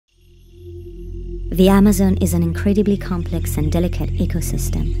The Amazon is an incredibly complex and delicate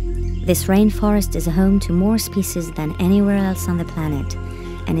ecosystem. This rainforest is a home to more species than anywhere else on the planet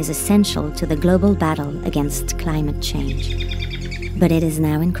and is essential to the global battle against climate change. But it is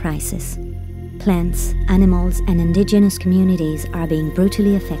now in crisis. Plants, animals, and indigenous communities are being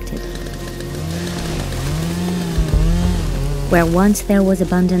brutally affected. Where once there was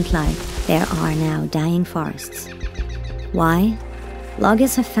abundant life, there are now dying forests. Why?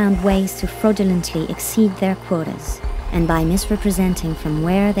 Loggers have found ways to fraudulently exceed their quotas, and by misrepresenting from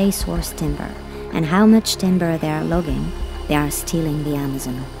where they source timber and how much timber they are logging, they are stealing the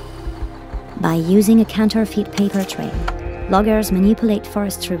Amazon. By using a counterfeit paper trail, loggers manipulate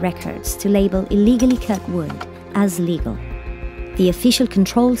forestry records to label illegally cut wood as legal. The official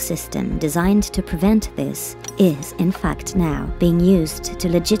control system designed to prevent this is, in fact, now being used to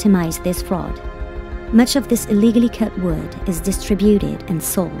legitimize this fraud. Much of this illegally cut wood is distributed and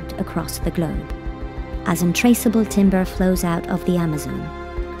sold across the globe. As untraceable timber flows out of the Amazon,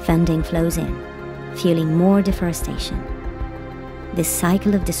 funding flows in, fueling more deforestation. This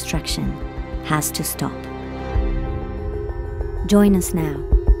cycle of destruction has to stop. Join us now.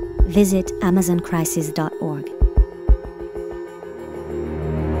 Visit AmazonCrisis.org.